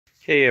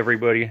Hey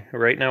everybody,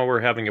 right now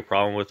we're having a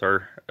problem with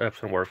our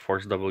Epson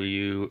WorkForce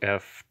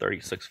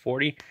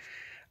WF-3640.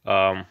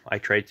 I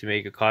tried to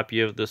make a copy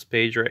of this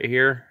page right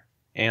here,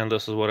 and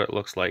this is what it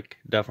looks like.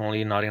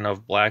 Definitely not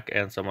enough black,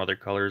 and some other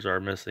colors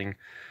are missing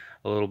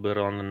a little bit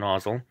on the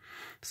nozzle.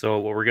 So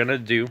what we're going to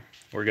do,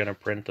 we're going to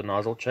print the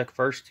nozzle check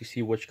first to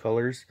see which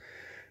colors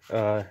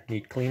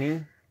need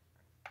cleaning.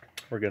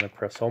 We're going to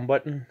press home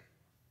button,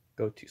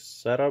 go to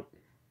setup,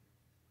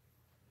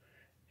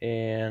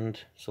 and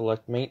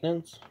select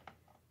maintenance.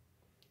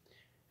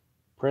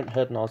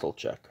 Printhead nozzle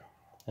check,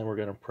 and we're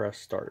going to press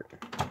start.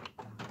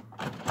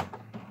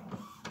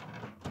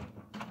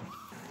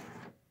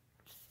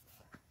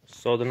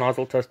 So the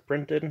nozzle test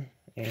printed,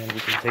 and we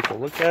can take a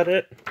look at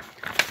it.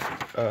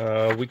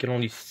 We can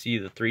only see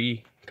the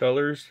three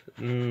colors,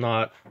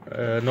 no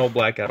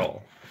black at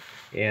all.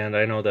 And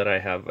I know that I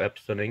have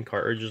Epson ink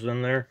cartridges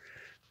in there,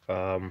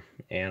 and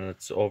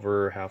it's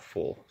over half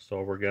full.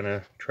 So we're going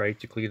to try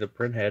to clean the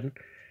printhead.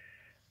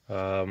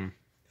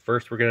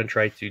 First, we're going to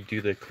try to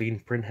do the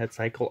clean printhead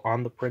cycle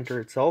on the printer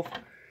itself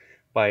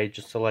by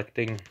just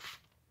selecting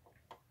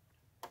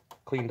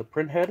clean the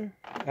printhead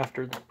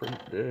after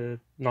the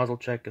nozzle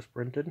check is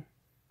printed.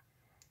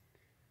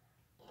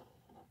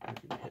 We're going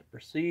to hit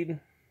proceed,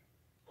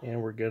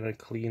 and we're going to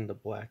clean the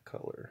black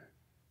color.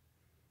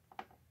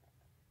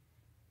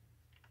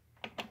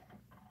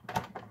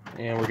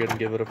 And we're going to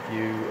give it a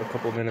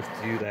couple minutes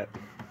to do that.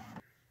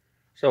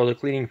 So the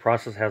cleaning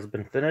process has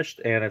been finished,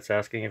 and it's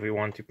asking if we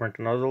want to print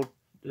a nozzle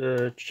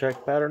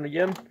check pattern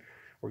again.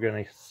 We're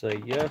going to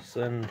say yes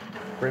and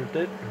print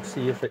it and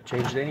see if it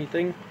changed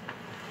anything.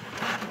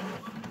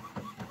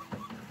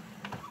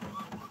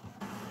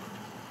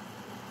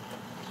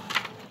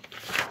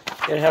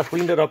 It has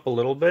cleaned it up a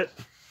little bit,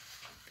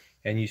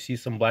 and you see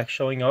some black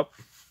showing up.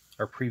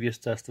 Our previous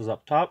test is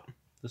up top.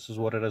 This is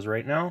what it is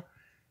right now.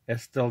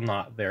 It's still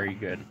not very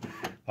good.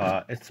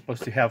 It's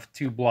supposed to have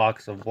 2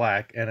 blocks of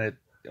black, and it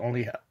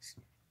only has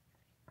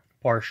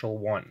partial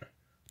one.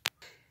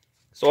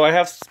 So I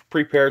have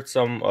prepared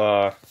some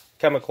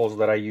chemicals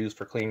that I use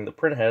for cleaning the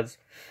printheads,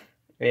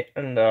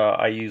 and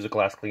I use a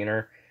glass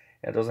cleaner.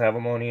 It doesn't have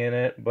ammonia in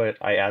it, but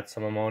I add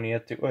some ammonia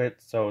to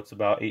it, so it's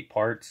about 8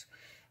 parts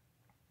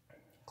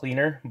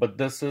cleaner. But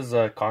this is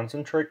a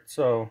concentrate,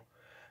 so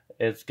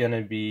it's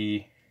gonna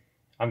be,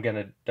 I'm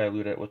gonna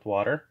dilute it with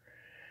water.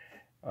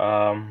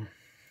 We're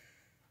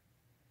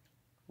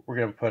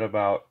gonna put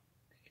about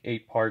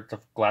 8 parts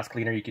of glass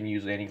cleaner. You can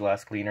use any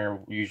glass cleaner,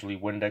 usually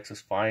Windex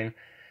is fine.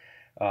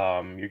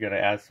 You're going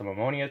to add some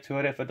ammonia to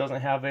it if it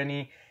doesn't have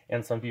any,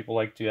 and some people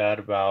like to add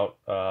about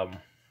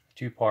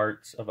 2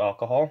 parts of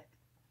alcohol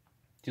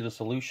to the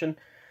solution.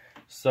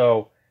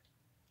 So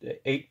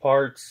 8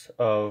 parts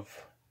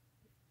of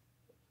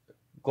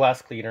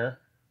glass cleaner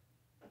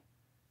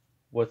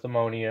with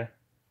ammonia.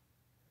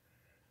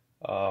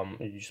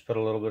 You just put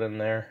a little bit in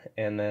there,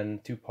 and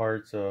then 2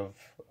 parts of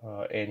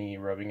any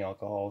rubbing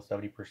alcohol,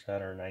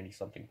 70% or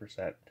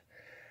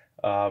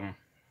 90-something%.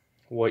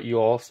 What you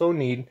also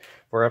need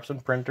for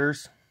Epson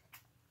printers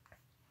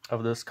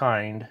of this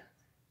kind,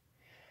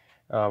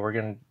 we're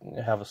going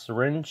to have a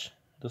syringe.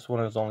 This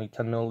one is only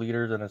 10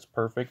 milliliters, and it's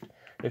perfect.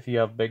 If you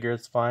have bigger,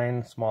 it's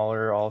fine.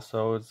 Smaller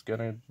also, it's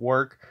going to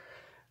work.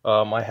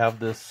 I have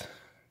this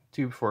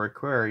tube for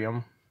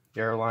aquarium,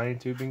 airline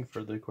tubing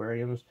for the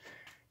aquariums,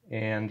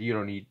 and you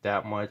don't need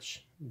that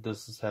much.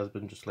 This has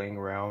been just laying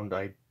around.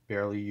 I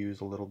barely use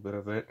a little bit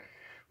of it.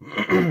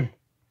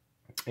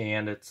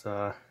 And it's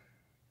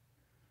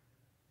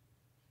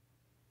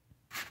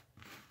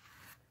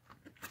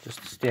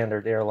just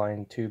standard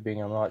airline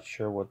tubing. I'm not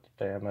sure what the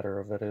diameter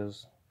of it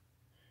is.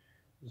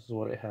 This is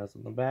what it has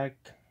in the back.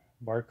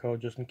 Barcode,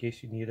 just in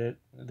case you need it.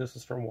 This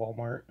is from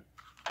Walmart.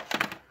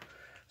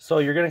 So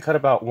you're going to cut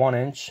about 1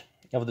 inch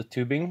of the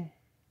tubing.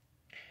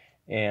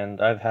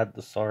 And I've had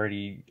this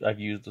already,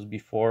 I've used this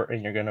before,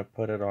 and you're going to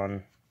put it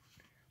on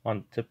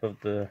the tip of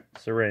the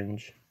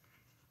syringe.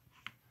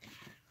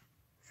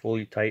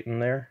 Fully tight in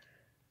there.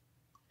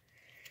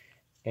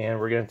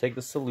 And we're going to take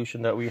the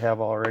solution that we have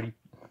already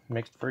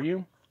mixed for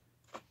you.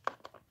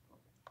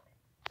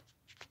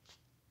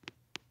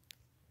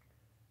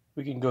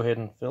 We can go ahead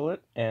and fill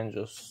it and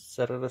just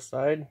set it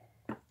aside.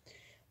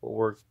 What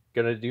we're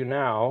going to do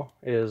now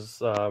is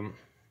we're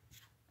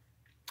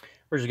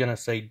just going to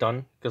say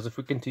done, because if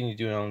we continue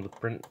doing on the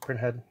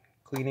printhead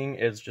cleaning,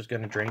 it's just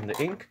going to drain the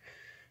ink.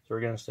 So we're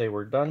going to say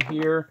we're done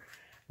here.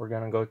 We're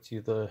going to go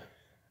to the,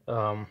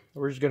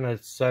 we're just going to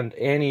send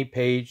any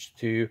page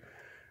to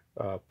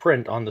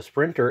print on this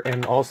printer,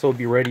 and also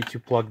be ready to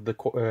plug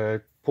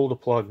the pull the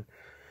plug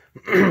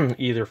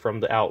either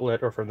from the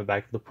outlet or from the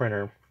back of the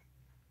printer.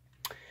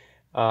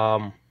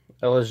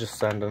 Let's just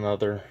send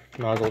another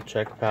nozzle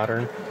check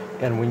pattern,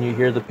 and when you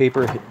hear the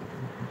paper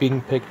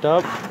being picked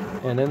up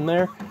and in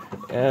there,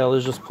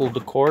 let's just pull the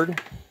cord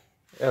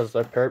as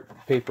that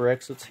paper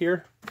exits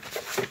here.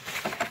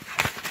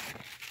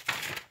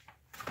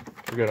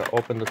 We're going to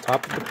open the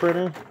top of the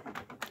printer.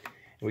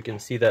 We can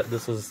see that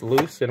this is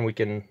loose, and we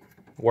can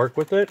work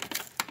with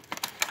it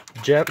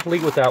gently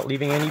without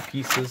leaving any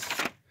pieces.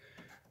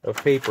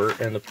 of paper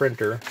and the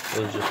printer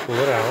is just pull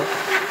it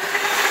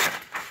out.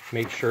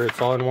 Make sure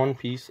it's all in one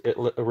piece. It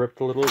ripped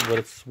a little, but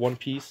it's one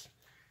piece.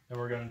 And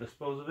we're going to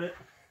dispose of it.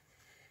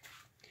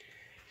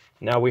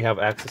 Now we have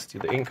access to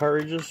the ink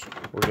cartridges.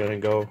 We're going to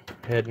go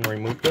ahead and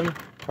remove them.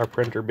 Our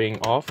printer being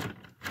off.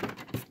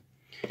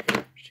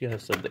 Just going to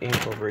set the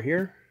ink over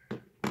here.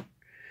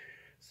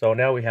 So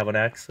now we have an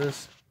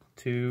access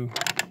to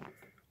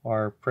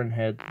our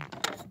printhead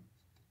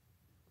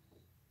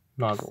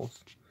nozzles,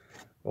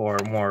 or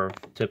more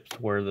tips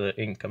where the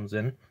ink comes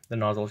in. The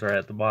nozzles are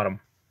at the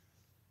bottom.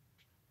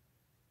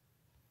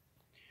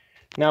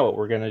 Now what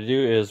we're going to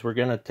do is we're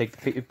going to take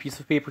the piece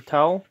of paper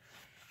towel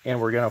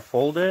and we're going to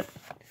fold it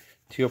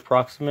to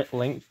approximate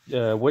length,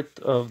 width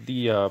of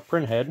the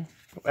printhead.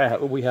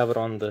 We have it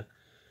on the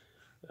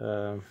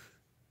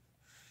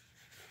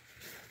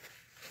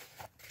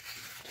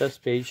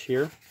test page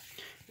here.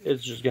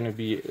 It's just going to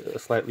be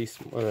slightly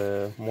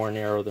more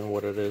narrow than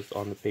what it is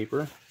on the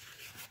paper,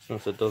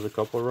 since it does a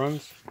couple of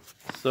runs.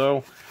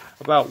 So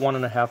about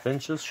 1.5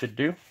 inches should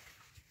do.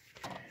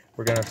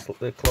 We're going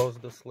to close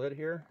the slit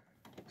here,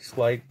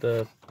 slide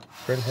the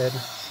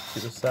printhead to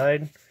the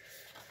side,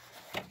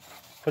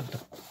 put the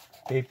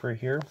paper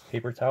here,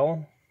 paper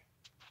towel.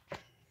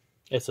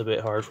 It's a bit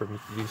hard for me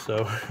to do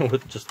so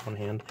with just one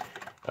hand.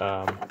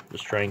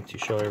 Just trying to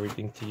show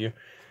everything to you.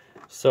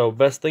 So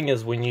best thing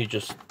is when you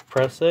just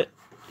press it,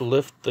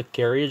 lift the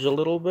carriage a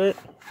little bit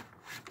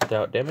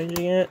without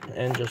damaging it,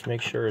 and just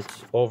make sure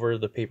it's over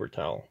the paper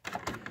towel.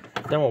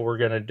 Then what we're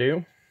going to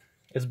do,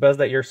 it's best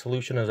that your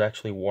solution is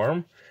actually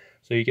warm,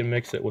 so you can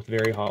mix it with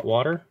very hot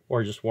water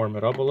or just warm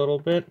it up a little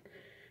bit.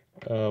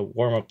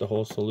 Warm up the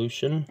whole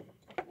solution.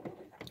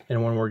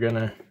 And when we're going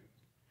to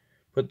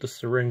put the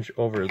syringe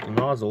over the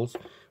nozzles,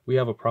 we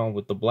have a problem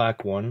with the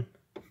black one.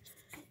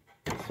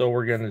 So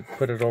we're going to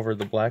put it over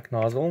the black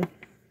nozzle.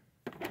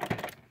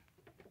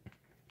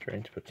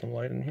 Trying to put some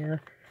light in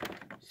here.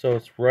 So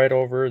it's right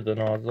over the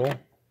nozzle.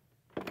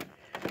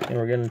 And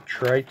we're going to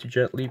try to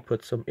gently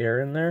put some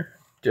air in there,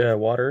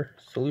 water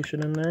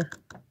solution in there.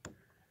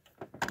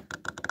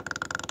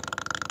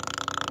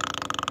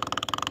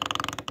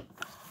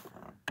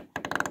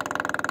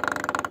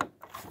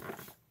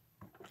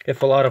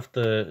 If a lot of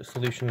the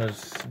solution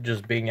is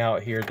just being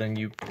out here, then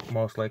you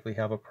most likely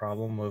have a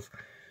problem of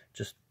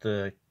just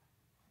the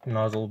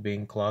nozzle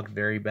being clogged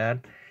very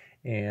bad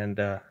and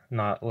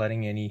not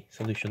letting any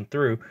solution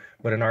through.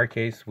 But in our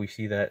case, we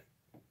see that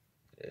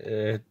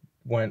it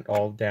went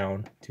all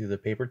down to the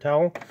paper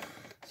towel.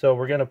 So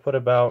we're going to put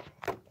about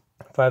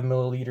 5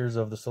 milliliters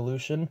of the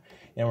solution,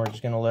 and we're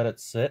just going to let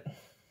it sit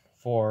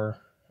for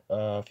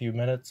a few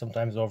minutes,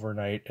 sometimes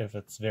overnight if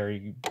it's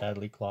very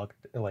badly clogged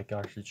like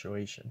our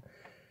situation.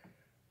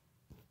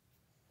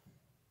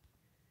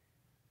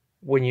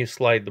 When you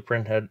slide the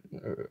printhead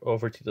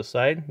over to the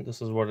side,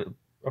 this is what it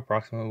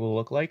approximately will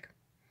look like.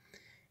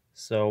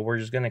 So we're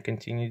just going to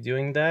continue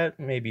doing that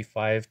maybe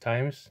 5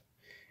 times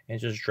and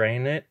just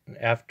drain it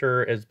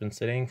after it's been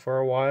sitting for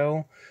a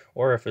while,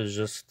 or if it's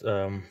just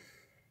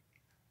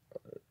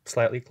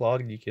slightly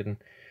clogged, you can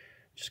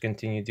just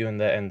continue doing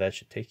that and that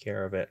should take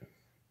care of it.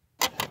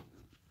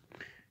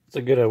 It's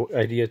a good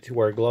idea to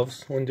wear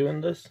gloves when doing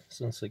this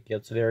since it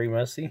gets very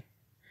messy.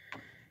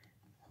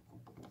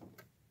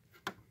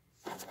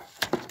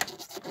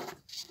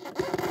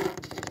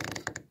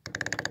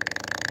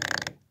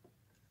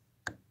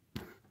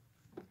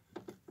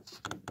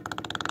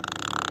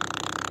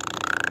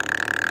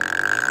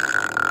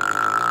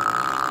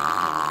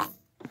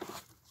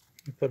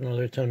 Put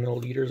another 10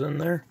 milliliters in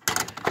there.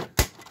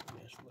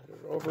 Just let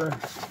it over.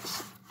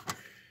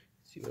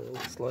 See what it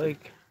looks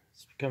like.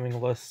 It's becoming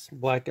less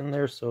black in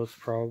there, so it's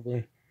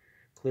probably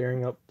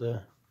clearing up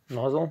the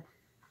nozzle.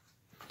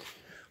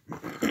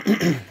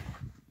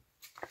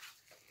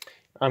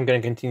 I'm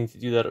going to continue to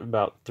do that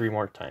about 3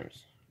 more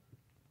times.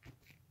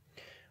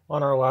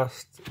 On our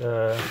last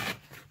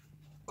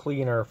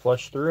clean or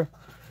flush through,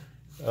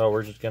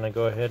 we're just going to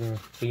go ahead and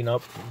clean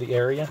up the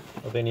area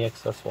of any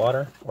excess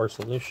water or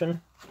solution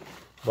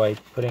by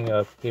putting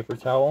a paper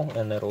towel,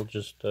 and that'll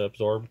just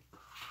absorb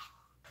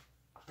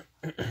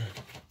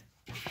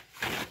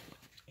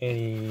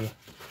any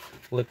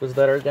liquids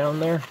that are down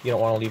there. You don't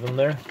want to leave them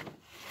there.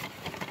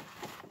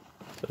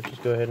 So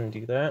just go ahead and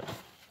do that.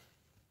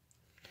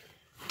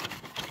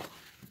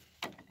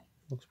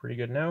 Looks pretty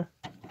good now.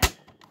 I'm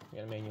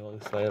going to manually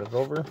slide it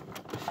over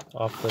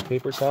off the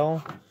paper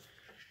towel.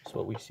 That's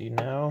what we see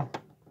now.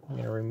 I'm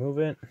going to remove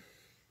it.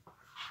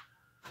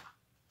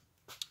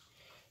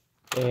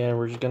 And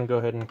we're just going to go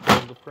ahead and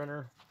close the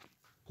printer,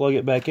 plug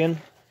it back in,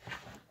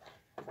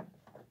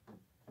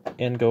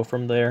 and go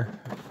from there.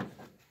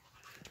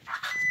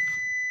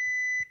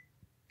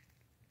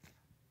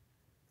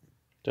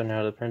 So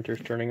now the printer's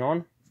turning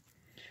on.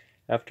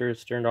 After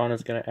it's turned on,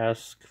 it's going to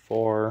ask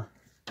for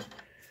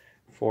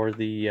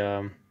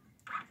the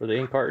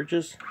ink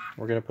cartridges.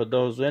 We're going to put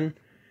those in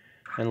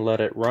and let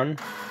it run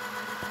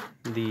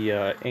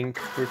the ink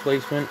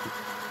replacement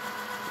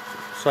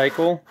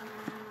cycle,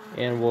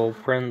 and we'll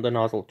print the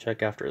nozzle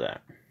check after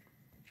that.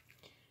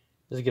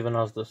 is giving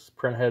us this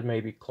printhead may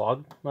be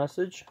clogged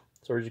message.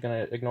 So we're just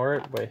going to ignore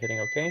it by hitting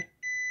OK.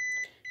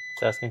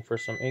 It's asking for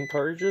some ink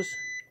cartridges.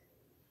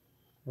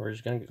 We're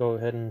just going to go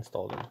ahead and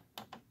install them.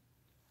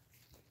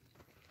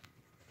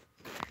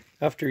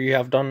 After you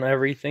have done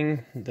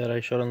everything that I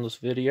showed in this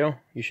video,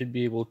 you should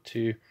be able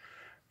to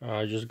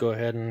just go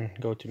ahead and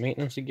go to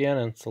maintenance again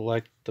and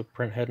select the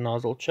printhead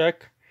nozzle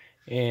check,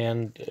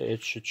 and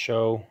it should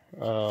show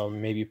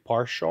maybe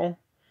partial,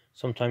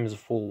 sometimes a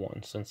full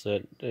one, since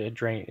it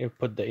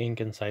put the ink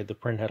inside the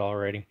printhead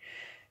already.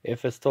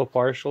 If it's still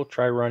partial,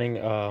 try running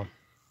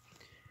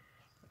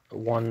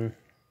one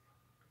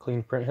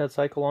clean printhead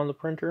cycle on the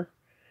printer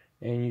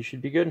and you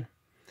should be good.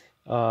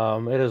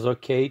 It is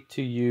okay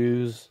to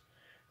use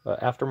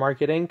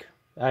aftermarket ink.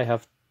 I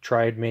have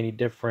tried many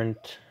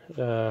different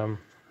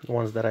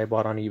ones that I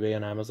bought on eBay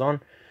and Amazon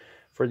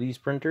for these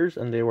printers,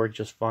 and they were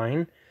just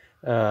fine.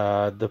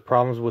 The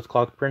problems with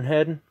clogged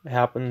printhead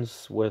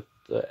happens with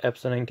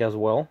Epson ink as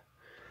well,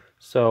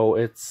 so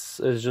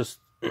it's just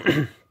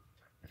a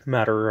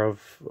matter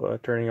of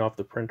turning off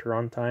the printer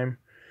on time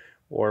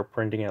or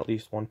printing at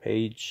least one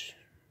page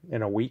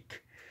in a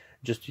week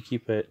just to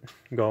keep it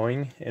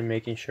going and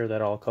making sure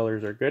that all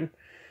colors are good.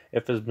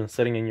 If it's been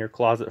sitting in your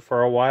closet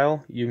for a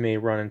while, you may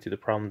run into the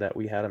problem that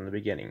we had in the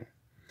beginning.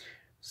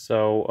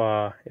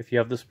 So if you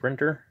have this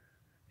printer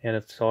and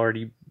it's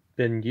already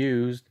been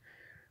used,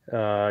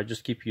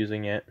 just keep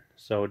using it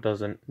so it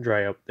doesn't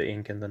dry up the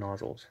ink in the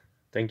nozzles.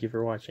 Thank you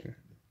for watching.